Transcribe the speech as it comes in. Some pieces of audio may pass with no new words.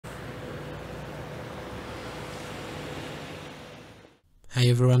Hi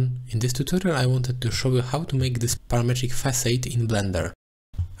everyone, in this tutorial I wanted to show you how to make this parametric facade in Blender.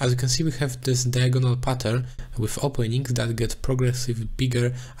 As you can see, we have this diagonal pattern with openings that get progressively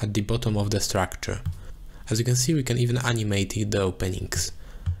bigger at the bottom of the structure. As you can see, we can even animate the openings.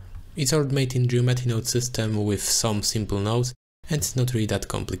 It's all made in geometry node system with some simple nodes, and it's not really that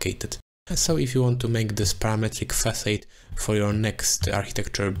complicated. So if you want to make this parametric facade for your next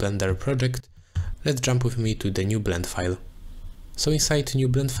architecture Blender project, let's jump with me to the new blend file. So inside new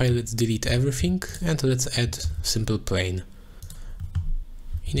blend file, let's delete everything and let's add simple plane.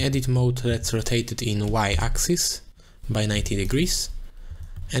 In edit mode, let's rotate it in y-axis by 90 degrees,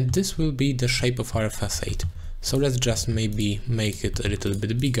 and this will be the shape of our facade. So let's just maybe make it a little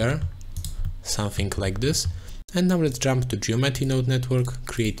bit bigger, something like this. And now let's jump to geometry node network,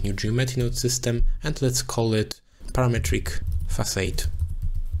 create new geometry node system, and let's call it parametric facade.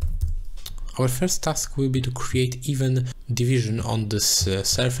 Our first task will be to create even division on this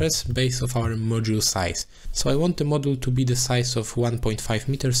surface based off our module size. So I want the module to be the size of 1.5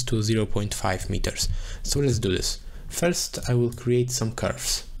 meters to 0.5 meters. So let's do this. First I will create some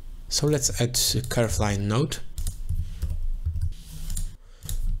curves. So let's add a curve line node.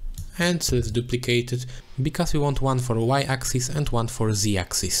 And let's duplicate it because we want one for y-axis and one for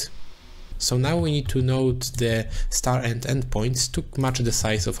z-axis. So now we need to node the start and endpoints to match the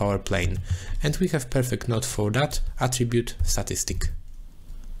size of our plane. And we have perfect node for that, attribute statistic.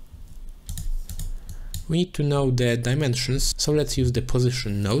 We need to know the dimensions, so let's use the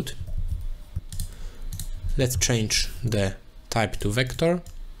position node. Let's change the type to vector,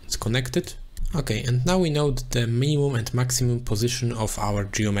 it's connected. Okay, and now we node the minimum and maximum position of our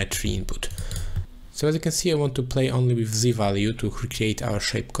geometry input. So as you can see, I want to play only with z value to create our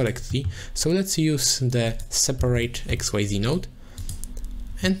shape correctly. So let's use the separate XYZ node.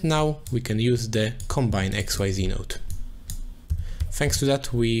 And now we can use the combine XYZ node. Thanks to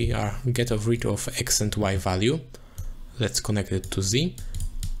that, we get rid of x and y value. Let's connect it to z.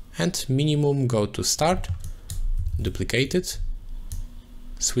 And minimum go to start, duplicate it,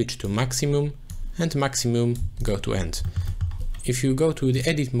 switch to maximum, and maximum go to end. If you go to the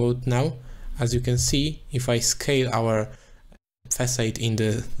edit mode now, as you can see, if I scale our facade in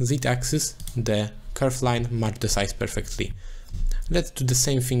the z-axis, the curve line matches the size perfectly. Let's do the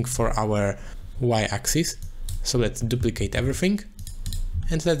same thing for our y-axis. So let's duplicate everything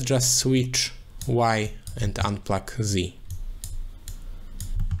and let's just switch y and unplug z.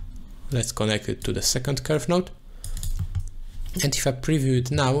 Let's connect it to the second curve node. And if I preview it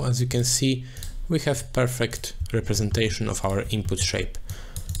now, as you can see, we have perfect representation of our input shape.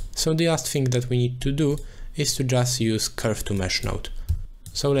 So the last thing that we need to do is to just use curve to mesh node.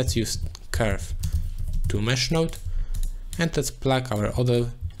 So let's use curve to mesh node and let's plug our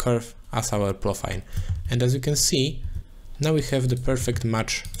other curve as our profile. And as you can see, now we have the perfect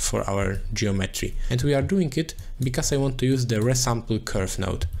match for our geometry. And we are doing it because I want to use the resample curve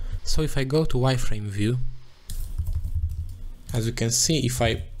node. So if I go to wireframe view, as you can see, if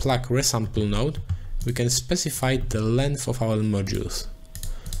I plug resample node, we can specify the length of our modules.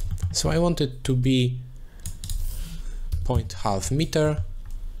 So I want it to be 0.5 meter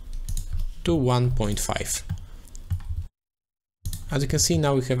to 1.5. As you can see,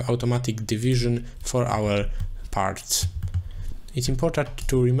 now we have automatic division for our parts. It's important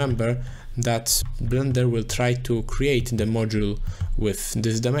to remember that Blender will try to create the module with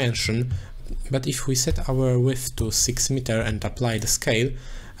this dimension, but if we set our width to 6 meters and apply the scale,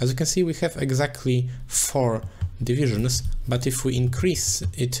 as you can see, we have exactly 4 divisions, but if we increase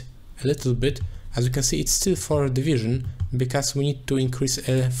it a little bit, as you can see, it's still 4 division because we need to increase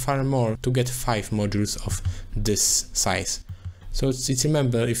far more to get 5 modules of this size. So it's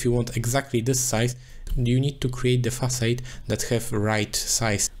remember, if you want exactly this size, you need to create the facade that have right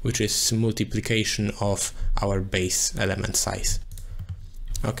size, which is multiplication of our base element size.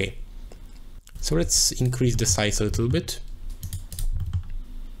 Okay, so let's increase the size a little bit,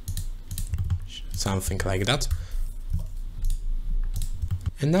 something like that.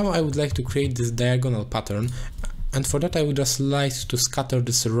 And now I would like to create this diagonal pattern, and for that I would just like to scatter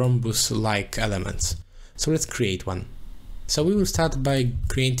this rhombus-like elements. So let's create one. So we will start by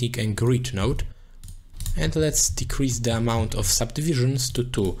creating a grid node, and let's decrease the amount of subdivisions to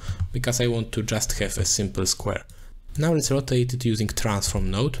 2, because I want to just have a simple square. Now let's rotate it using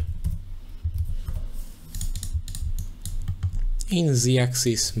transform node in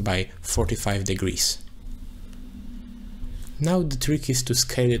z-axis by 45 degrees. Now the trick is to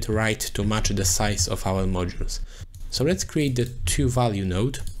scale it right to match the size of our modules. So let's create the 2-value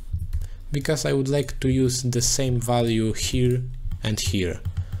node, because I would like to use the same value here and here.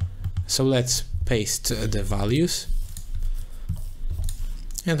 So let's paste the values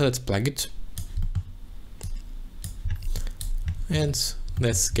and let's plug it, and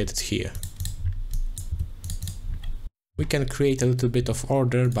let's get it here. We can create a little bit of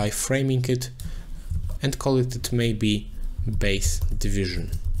order by framing it and call it maybe base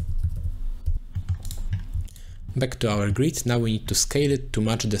division. Back to our grid, now we need to scale it to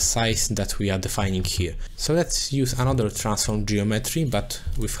match the size that we are defining here. So let's use another transform geometry, but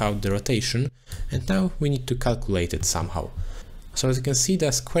without the rotation, and now we need to calculate it somehow. So as you can see,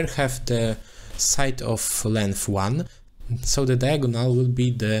 the square have the side of length 1, so the diagonal will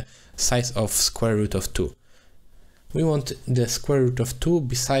be the size of square root of 2. We want the square root of 2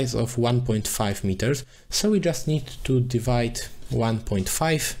 be size of 1.5 meters, so we just need to divide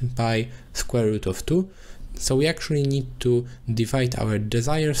 1.5 by square root of 2. So we actually need to divide our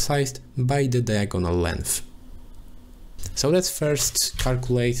desired size by the diagonal length. So let's first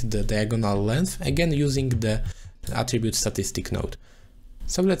calculate the diagonal length, again using the attribute statistic node.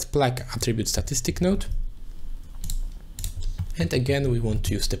 So let's plug attribute statistic node. And again we want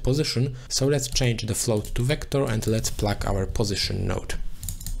to use the position, so let's change the float to vector and let's plug our position node.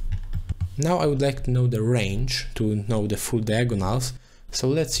 Now I would like to know the range to know the full diagonals, so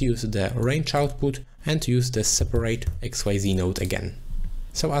let's use the range output and use the separate XYZ node again.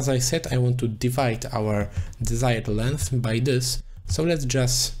 So as I said, I want to divide our desired length by this, so let's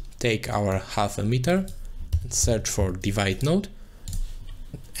just take our half a meter and search for divide node,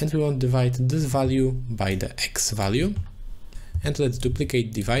 and we want to divide this value by the X value, and let's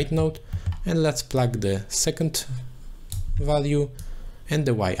duplicate divide node and let's plug the second value and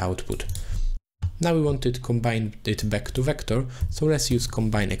the Y output. Now we want to combine it back to vector, so let's use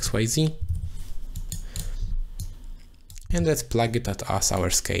combine XYZ and let's plug it as our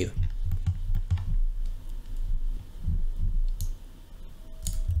scale.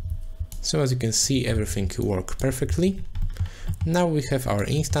 So as you can see, everything works perfectly. Now we have our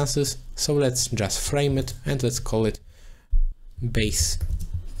instances, so let's just frame it and let's call it base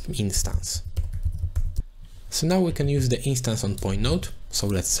instance. So now we can use the instance on point node, so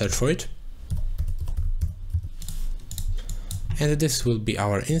let's search for it. And this will be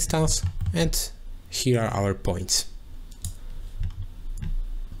our instance, and here are our points.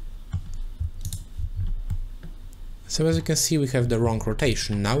 So as you can see, we have the wrong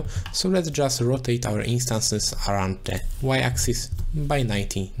rotation now, so let's just rotate our instances around the y-axis by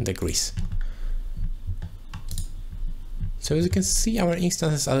 90 degrees. So as you can see, our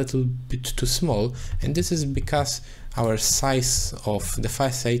instance is a little bit too small, and this is because our size of the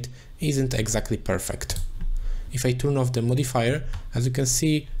facade isn't exactly perfect. If I turn off the modifier, as you can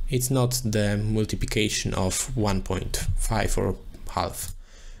see, it's not the multiplication of 1.5 or half.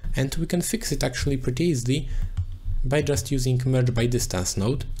 And we can fix it actually pretty easily by just using merge by distance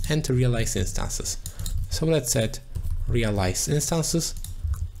node and realize instances. So let's add realize instances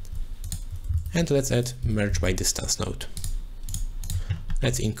and let's add merge by distance node.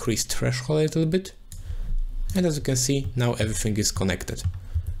 Let's increase threshold a little bit, and as you can see, now everything is connected.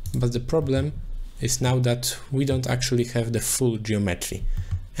 But the problem is now that we don't actually have the full geometry,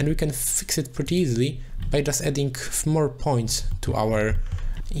 and we can fix it pretty easily by just adding more points to our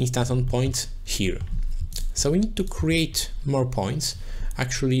instance on points here. So we need to create more points,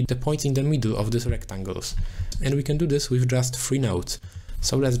 actually the points in the middle of these rectangles, and we can do this with just 3 nodes,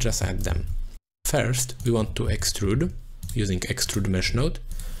 so let's just add them. First we want to extrude using extrude mesh node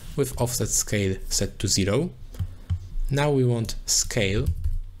with offset scale set to 0. Now we want scale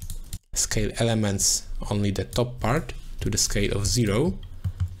elements only the top part to the scale of 0.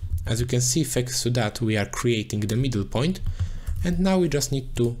 As you can see, thanks to that we are creating the middle point, and now we just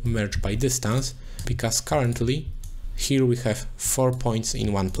need to merge by distance, because currently here we have 4 points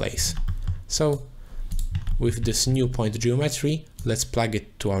in one place. So with this new point geometry, let's plug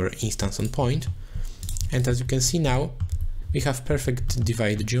it to our instance on point, and as you can see now, we have perfect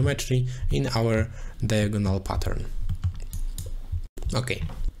divide geometry in our diagonal pattern. Okay,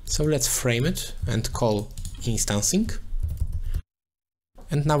 so let's frame it and call instancing.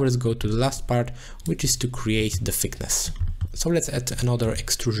 And now let's go to the last part, which is to create the thickness. So let's add another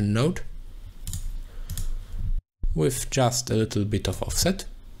extrusion node with just a little bit of offset.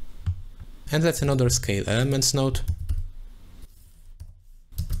 And let's another scale elements node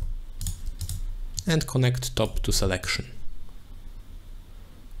and connect top to selection.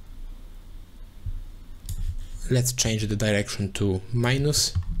 Let's change the direction to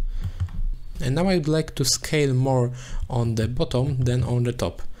minus. And now I would like to scale more on the bottom than on the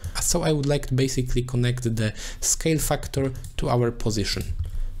top. So I would like to basically connect the scale factor to our position.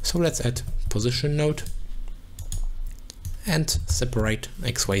 So let's add position node and separate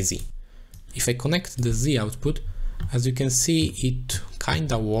XYZ. If I connect the Z output, as you can see, it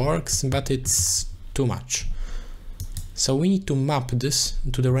kinda works, but it's too much. So we need to map this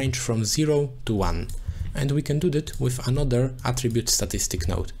to the range from 0 to 1, and we can do that with another attribute statistic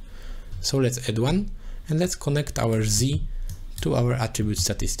node. So let's add one, and let's connect our z to our attribute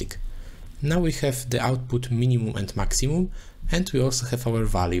statistic. Now we have the output minimum and maximum, and we also have our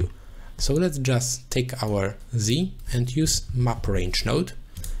value. So let's just take our z and use map range node,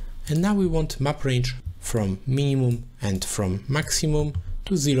 and now we want map range from minimum and from maximum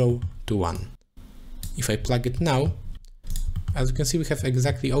to 0 to 1. If I plug it now, as you can see we have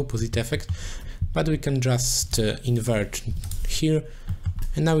exactly opposite effect, but we can just invert here,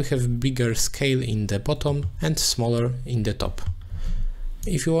 and now we have bigger scale in the bottom and smaller in the top.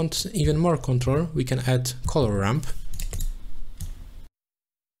 If you want even more control, we can add color ramp.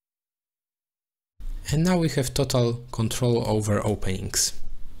 And now we have total control over openings.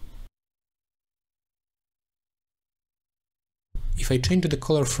 If I change the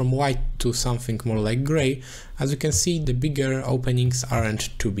color from white to something more like gray, as you can see the bigger openings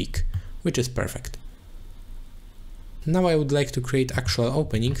aren't too big, which is perfect. Now I would like to create actual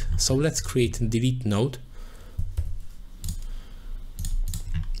opening, so let's create a delete node.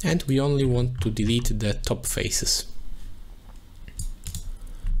 And we only want to delete the top faces.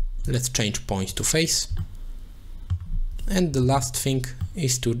 Let's change point to face. And the last thing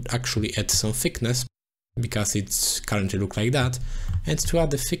is to actually add some thickness, because it's currently look like that. And to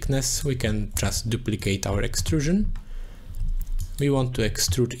add the thickness, we can just duplicate our extrusion. We want to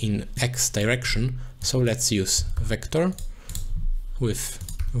extrude in X direction, so let's use vector with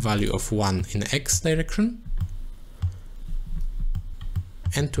value of 1 in X direction.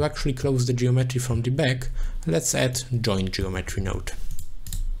 And to actually close the geometry from the back, let's add join geometry node.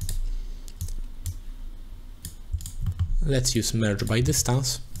 Let's use merge by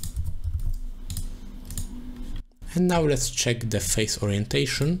distance. And now let's check the face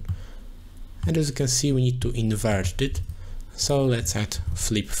orientation. And as you can see, we need to invert it. So let's add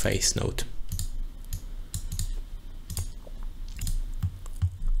flip face node.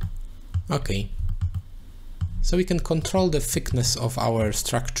 Okay. So we can control the thickness of our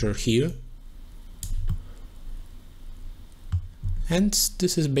structure here. And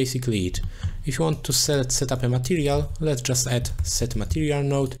this is basically it. If you want to set up a material, let's just add set material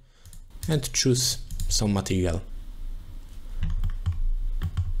node and choose some material.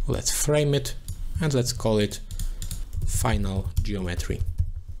 Let's frame it and let's call it final geometry.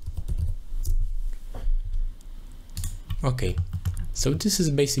 Okay, so this is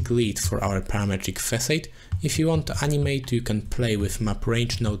basically it for our parametric facade. If you want to animate, you can play with map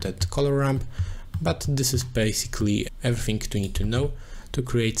range node and color ramp, but this is basically everything you need to know to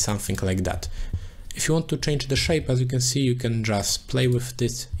create something like that. If you want to change the shape, as you can see, you can just play with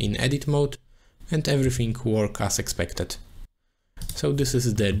this in edit mode and everything works as expected. So this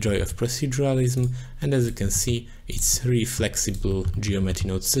is the joy of proceduralism, and as you can see, it's really flexible geometry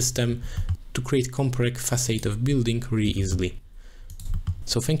node system to create complex facade of building really easily.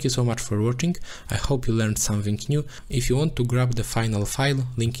 So thank you so much for watching, I hope you learned something new. If you want to grab the final file,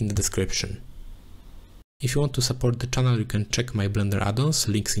 link in the description. If you want to support the channel, you can check my Blender add-ons,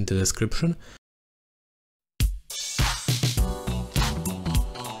 links in the description.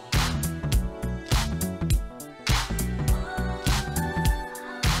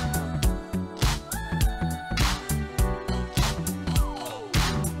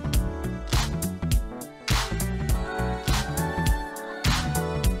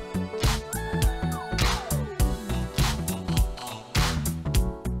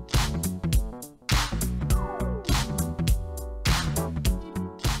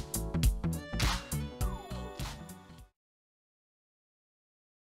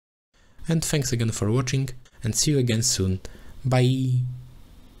 And thanks again for watching, and see you again soon. Bye!